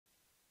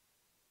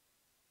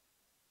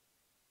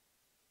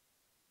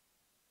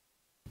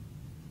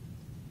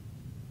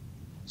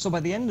So by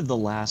the end of the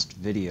last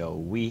video,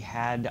 we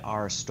had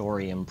our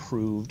story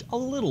improved a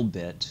little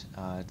bit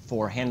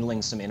for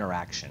handling some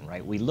interaction,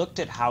 right? We looked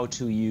at how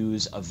to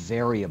use a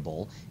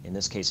variable, in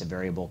this case a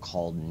variable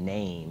called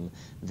name,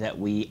 that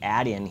we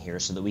add in here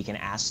so that we can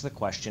ask the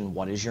question,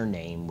 what is your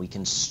name? We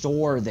can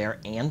store their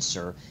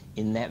answer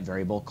in that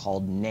variable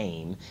called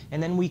name,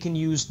 and then we can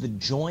use the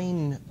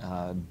join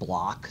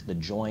block, the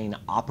join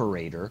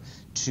operator,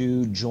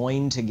 to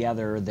join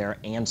together their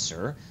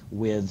answer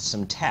with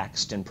some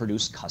text and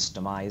produce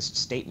customized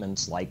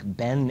statements like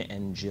Ben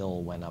and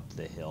Jill went up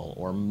the hill,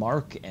 or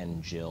Mark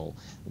and Jill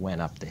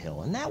went up the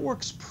hill. And that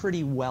works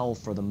pretty well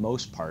for the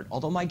most part,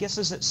 although my guess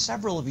is that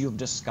several of you have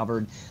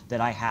discovered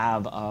that I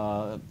have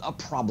a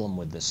problem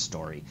with this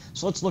story.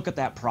 So let's look at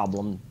that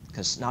problem,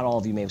 because not all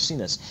of you may have seen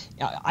this.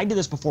 I did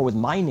this before with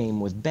my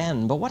name, with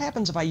Ben, but what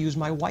happens if I use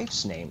my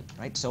wife's name,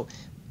 right? So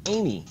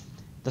Amy,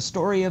 the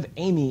story of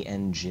Amy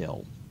and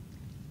Jill.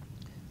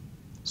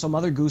 So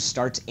Mother Goose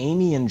starts,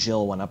 Amy and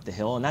Jill went up the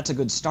hill, and that's a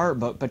good start,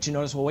 but you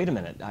notice, well, wait a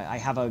minute, I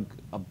have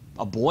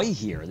a boy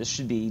here. This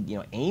should be,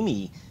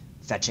 Amy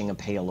fetching a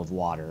pail of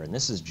water, and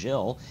this is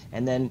Jill.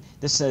 And then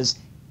this says,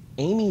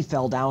 Amy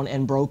fell down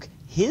and broke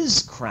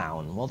his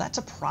crown. Well, that's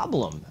a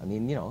problem. I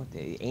mean,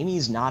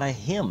 Amy's not a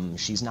him,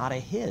 she's not a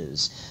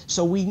his.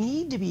 So we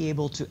need to be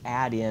able to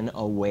add in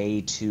a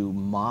way to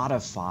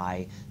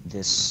modify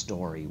this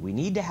story. We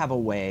need to have a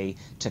way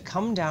to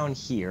come down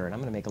here, and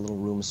I'm going to make a little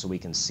room so we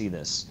can see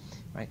this.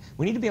 Right?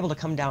 We need to be able to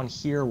come down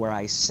here where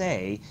I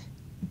say,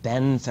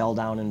 Ben fell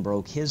down and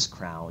broke his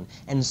crown,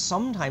 and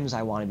sometimes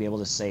I want to be able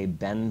to say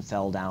Ben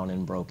fell down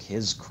and broke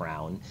his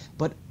crown,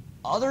 but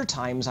other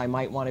times I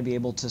might want to be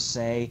able to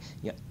say,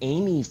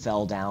 Amy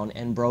fell down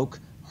and broke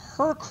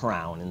her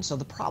crown. And so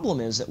the problem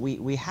is that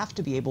we have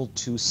to be able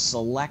to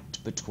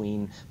select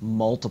between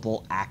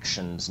multiple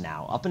actions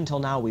now. Up until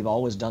now, we've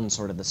always done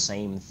sort of the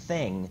same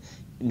thing,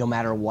 no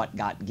matter what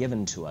got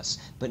given to us.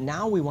 But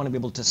now we want to be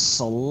able to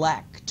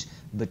select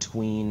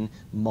between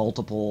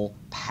multiple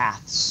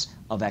paths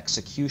of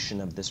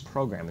execution of this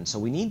program. And so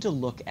we need to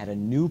look at a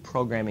new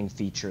programming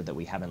feature that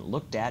we haven't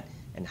looked at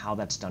and how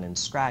that's done in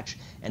Scratch,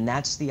 and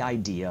that's the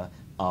idea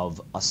of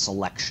a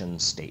selection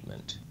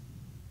statement.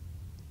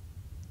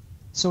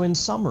 So in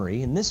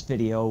summary, in this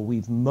video,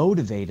 we've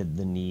motivated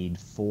the need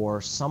for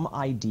some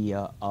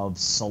idea of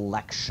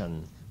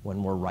selection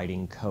when we're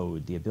writing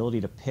code, the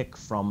ability to pick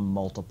from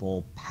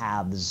multiple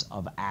paths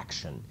of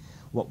action.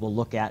 What we'll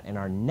look at in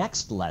our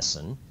next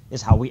lesson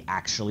is how we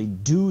actually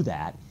do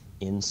that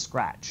in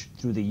Scratch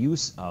through the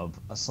use of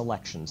a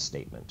selection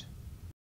statement.